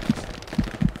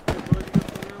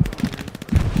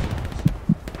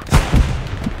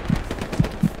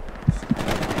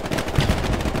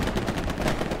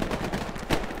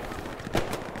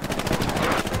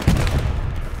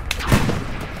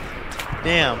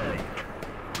 Damn.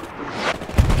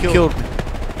 Killed me.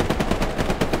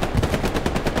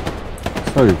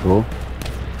 Sorry, bro.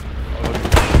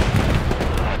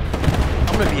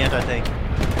 I'm gonna be anti-tank.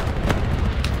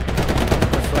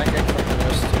 We're flanking from the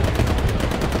west.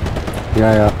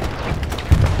 Yeah.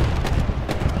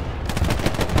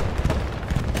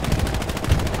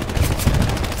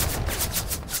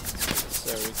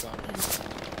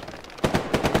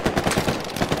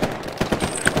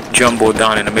 Jumbo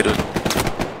down in the middle.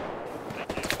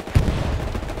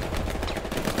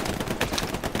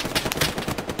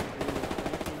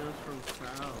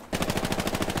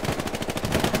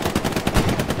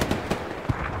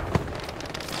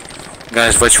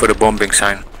 Guys, watch for the bombing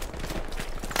sign.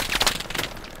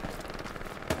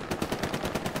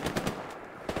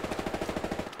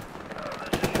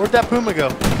 Where'd that Puma go?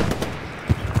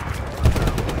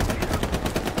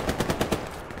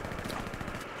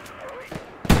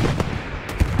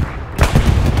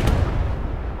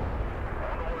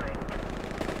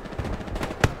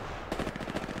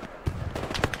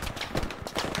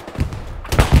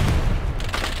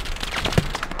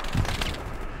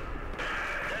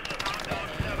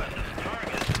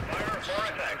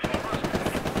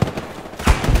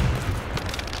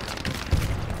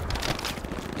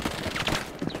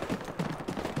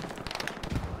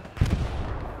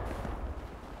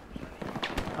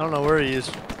 I don't know where he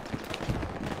is.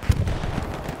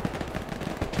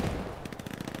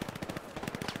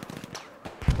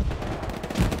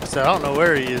 I said, I don't know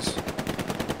where he is.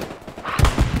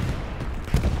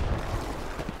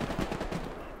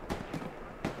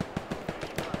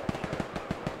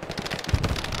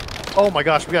 Oh my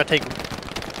gosh, we gotta take him.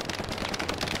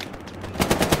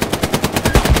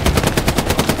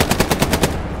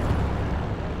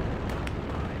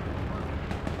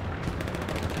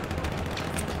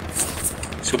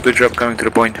 Supply drop coming to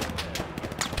the point.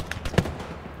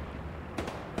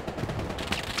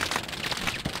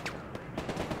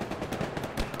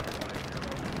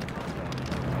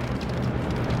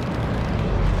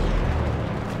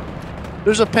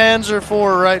 There's a Panzer IV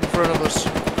right in front of us.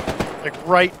 Like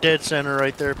right dead center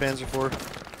right there, Panzer IV.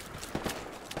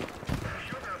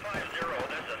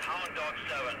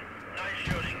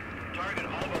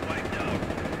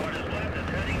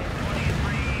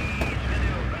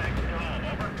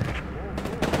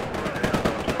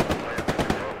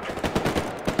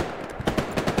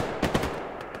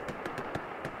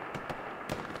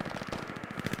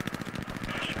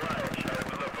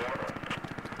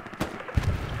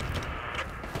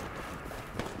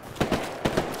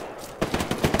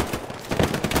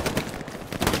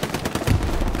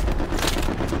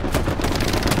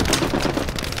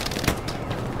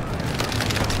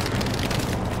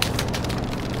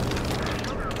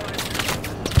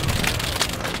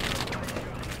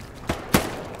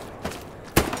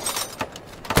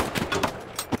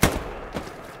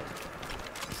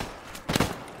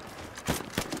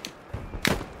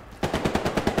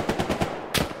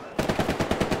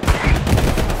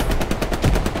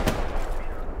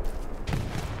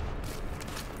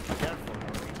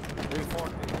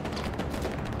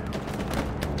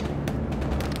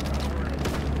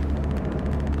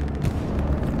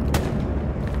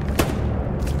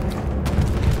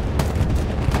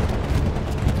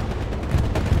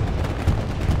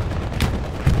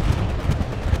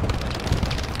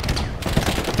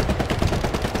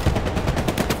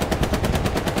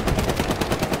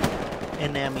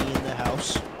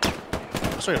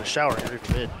 still got a shower here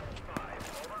for bed.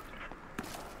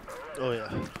 Oh yeah.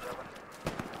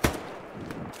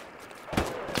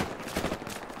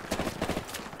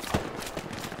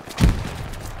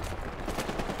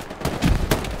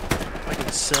 I can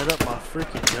set up my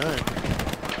freaking gun.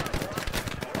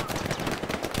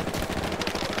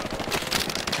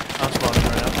 I'm spawning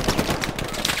right now.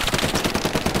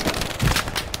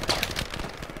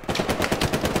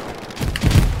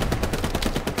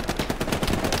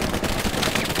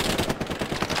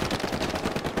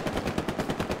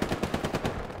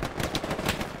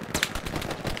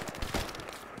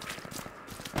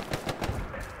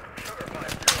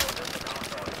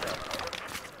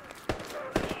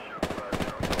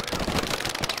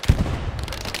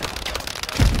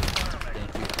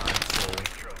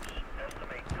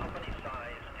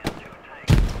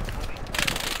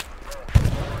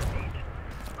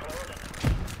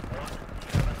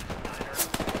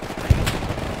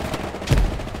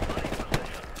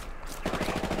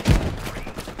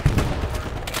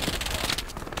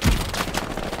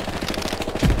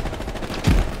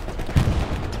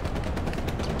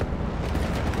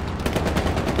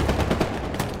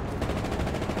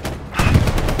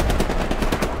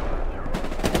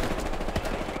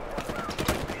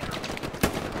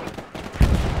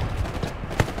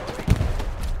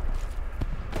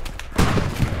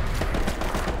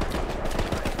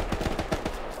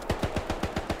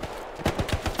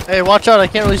 Hey, watch out, I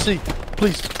can't really see.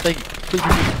 Please, thank you. Please,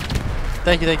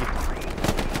 thank you, thank you.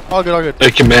 All good, all good.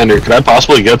 Hey, Commander, could I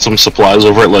possibly get some supplies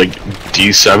over at, like,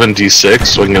 D7, D6,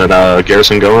 so I can get a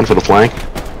garrison going for the flank?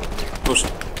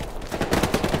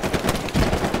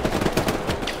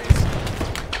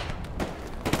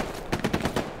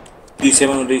 D7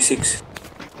 or D6?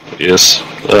 Yes.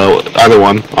 Either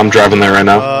one. I'm driving there right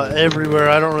now. Everywhere,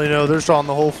 I don't really know. They're on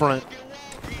the whole front.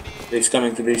 It's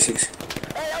coming to D6.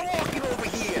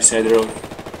 Side road.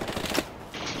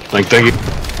 Thank you.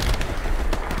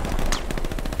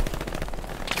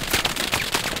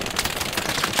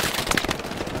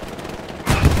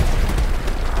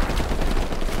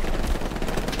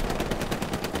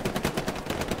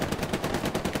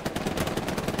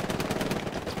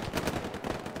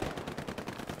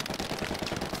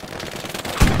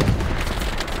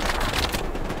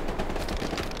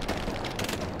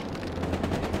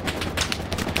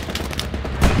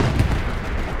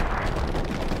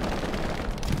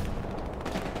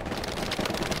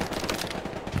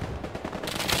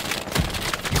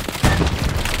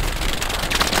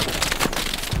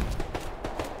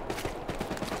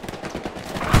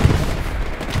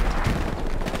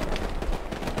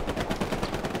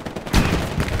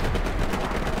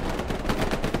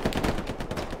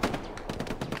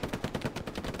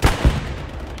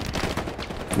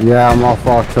 Yeah, I'm off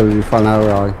artillery for now,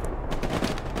 right?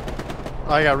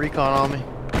 I got recon on me.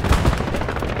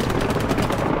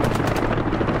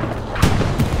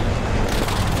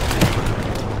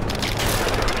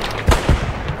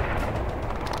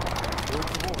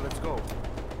 Let's go.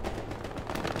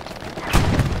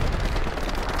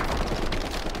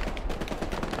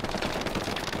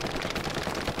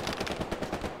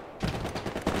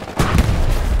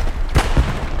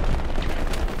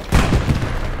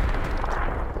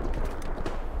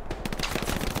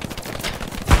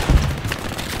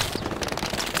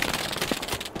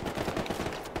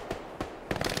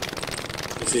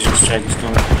 Precision strike is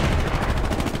coming.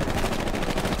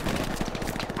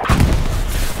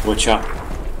 Watch out.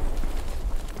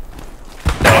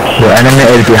 The enemy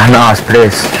is behind us,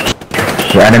 please.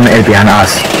 The enemy is behind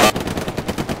us.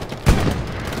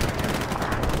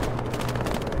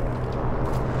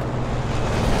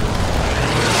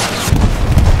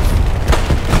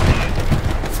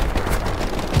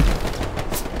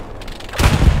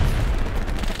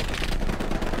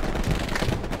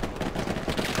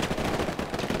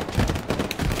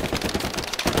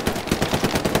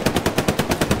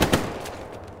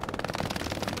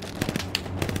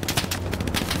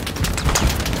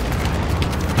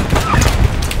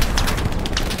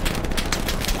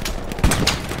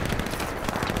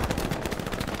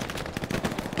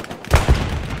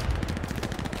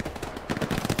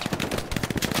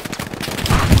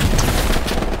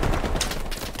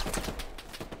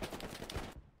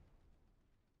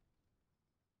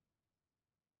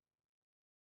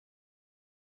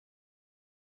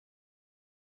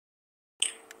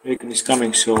 Recon is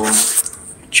coming, so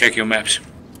check your maps.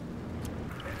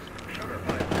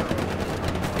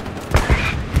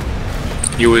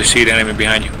 You will see the enemy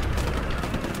behind you.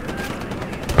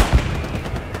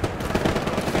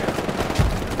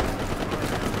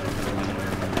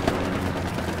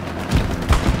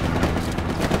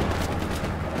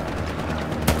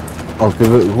 I'll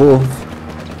give it a go.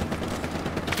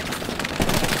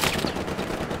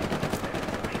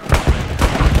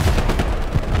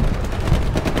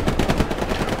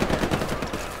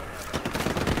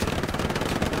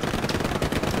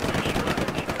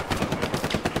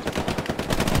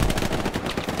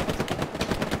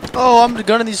 Oh, I'm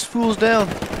gunning these fools down.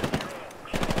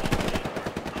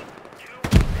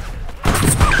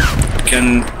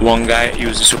 Can one guy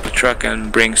use the super truck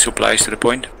and bring supplies to the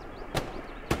point?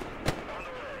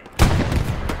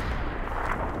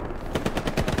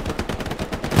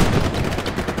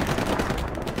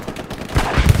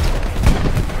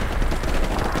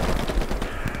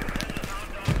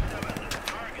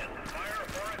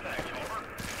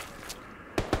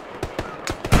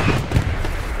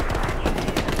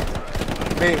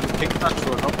 Mate, take that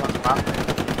showing up on the map, mate.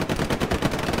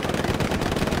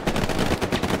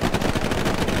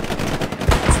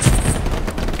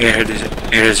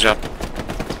 Here is up.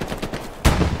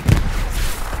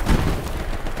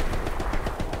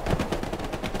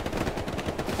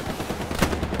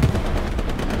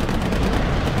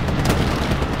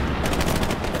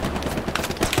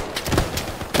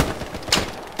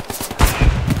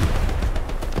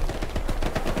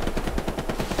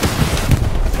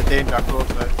 The danger close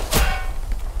now.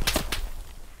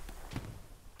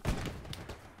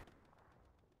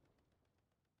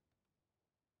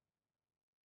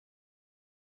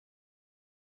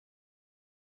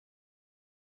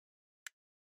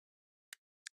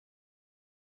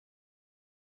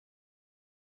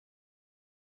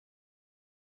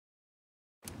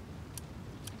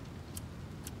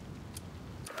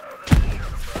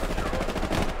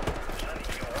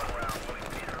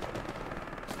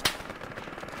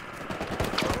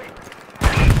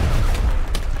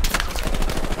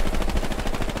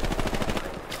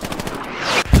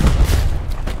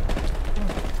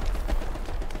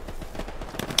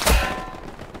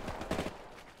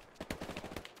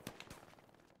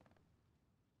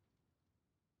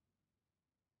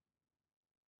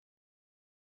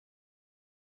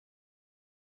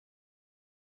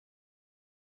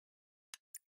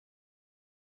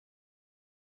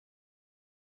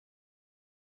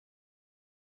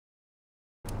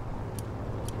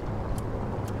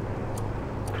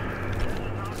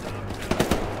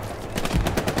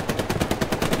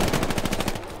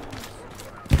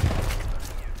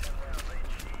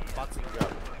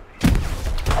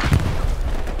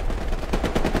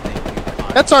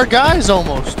 That's our guys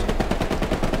almost.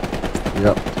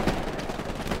 Yep.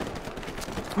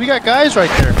 We got guys right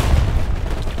there.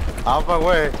 Out of my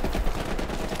way.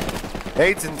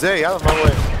 Aids and Z, out of my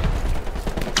way.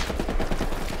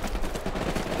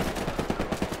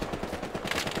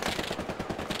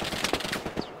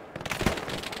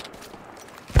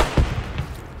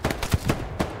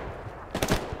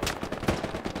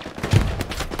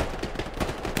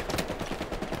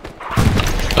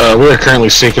 We're currently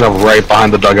sneaking up right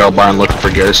behind the dugout barn looking for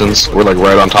garrisons. We're like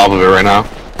right on top of it right now.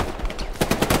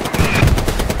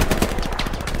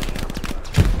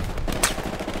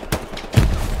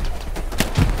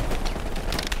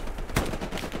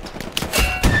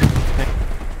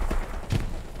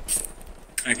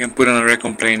 I can put on a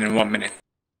recon plane in 1 minute.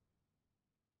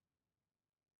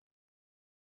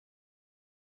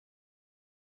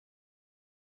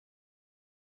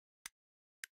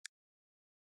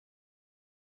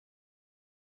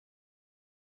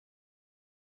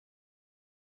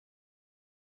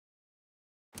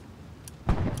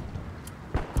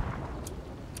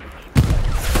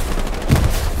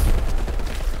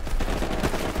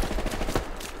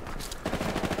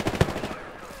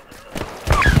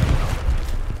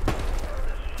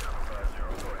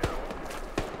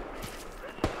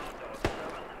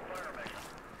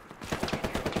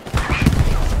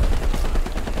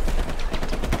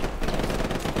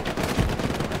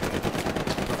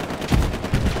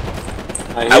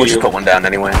 I would just put one down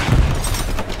anyway.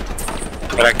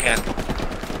 But I can't.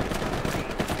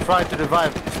 Try to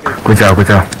revive. Good job, good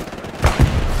job.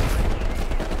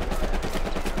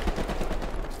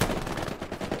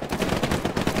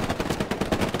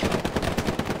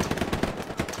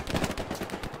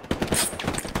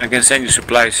 I can send you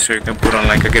supplies so you can put on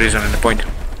like a garrison in the point.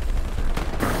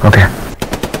 Okay.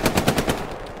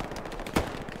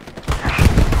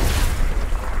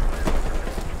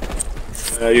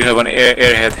 You have an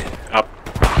airhead up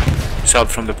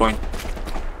south from the point.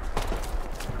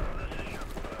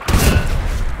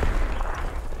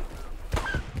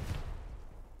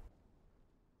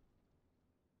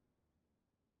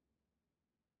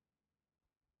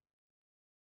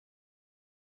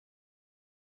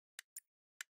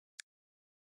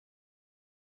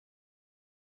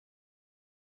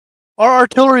 Our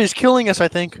artillery is killing us, I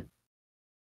think.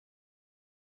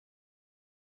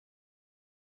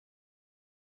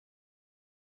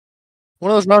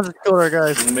 One of those mountains killed our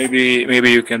guys.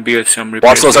 Maybe you can build some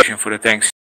repair station for the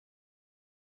tanks.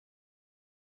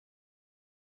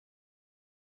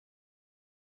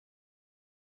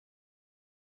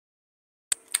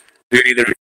 Do you need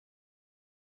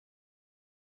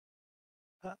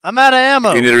I'm out of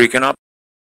ammo. Do you need a recon up?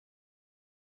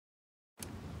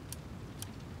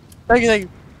 Thank you, thank you.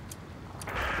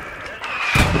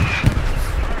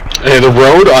 Hey, the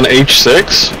road on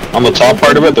H6, on the top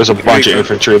part of it, there's a bunch of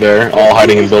infantry there, all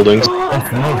hiding in buildings.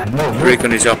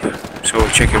 Recon is up, so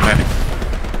check your map.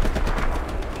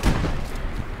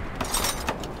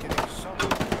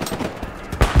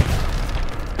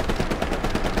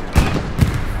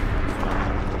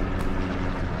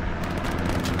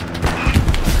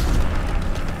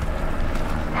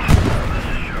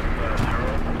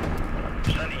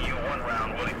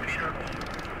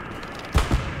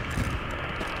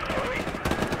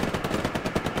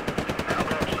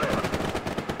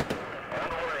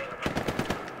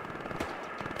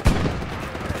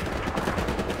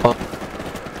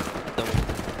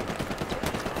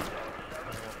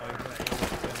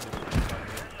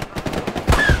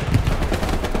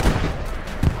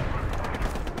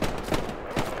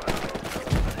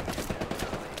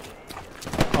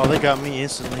 Oh, they got me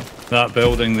instantly. That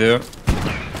building there.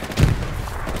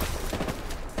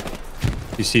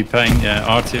 You see ping?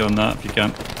 Yeah, RT on that if you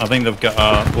can. I think they've got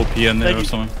a OP in there or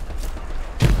something.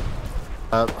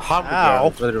 Ow.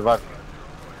 They're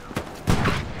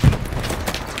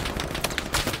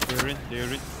in.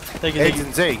 Thank you,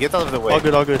 Agent Z, get out of the way. All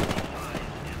good, all good.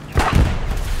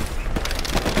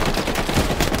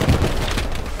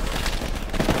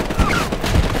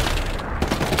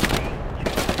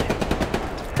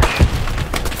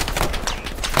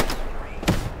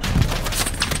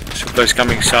 Supplies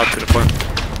coming south to the point.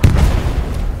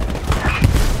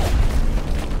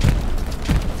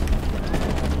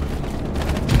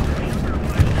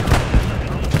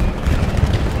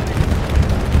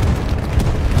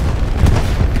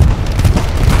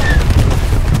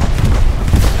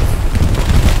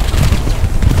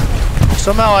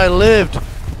 Somehow I lived.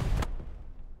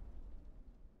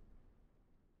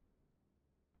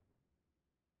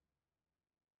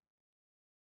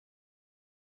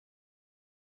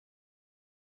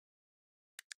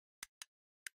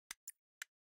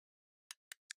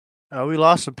 We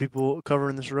lost some people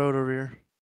covering this road over here.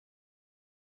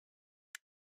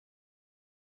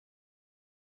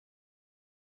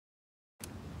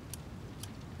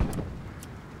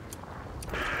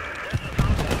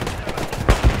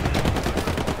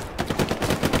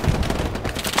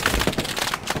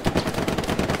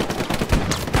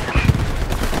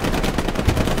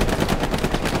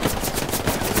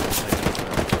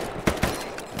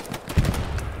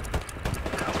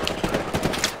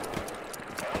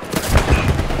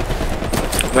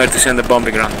 Where to send the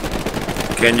bombing run?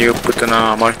 Can you put on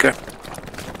a marker?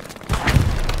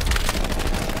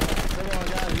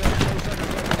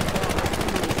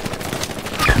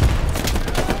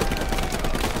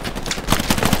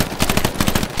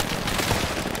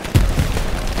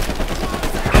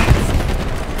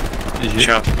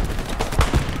 Shot.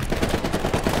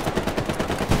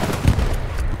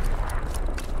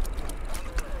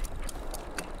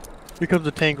 Here comes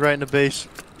the tank right in the base.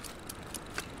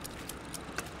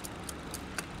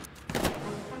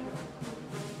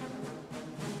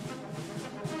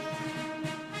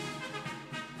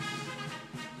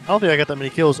 I don't think I got that many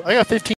kills. I got 15.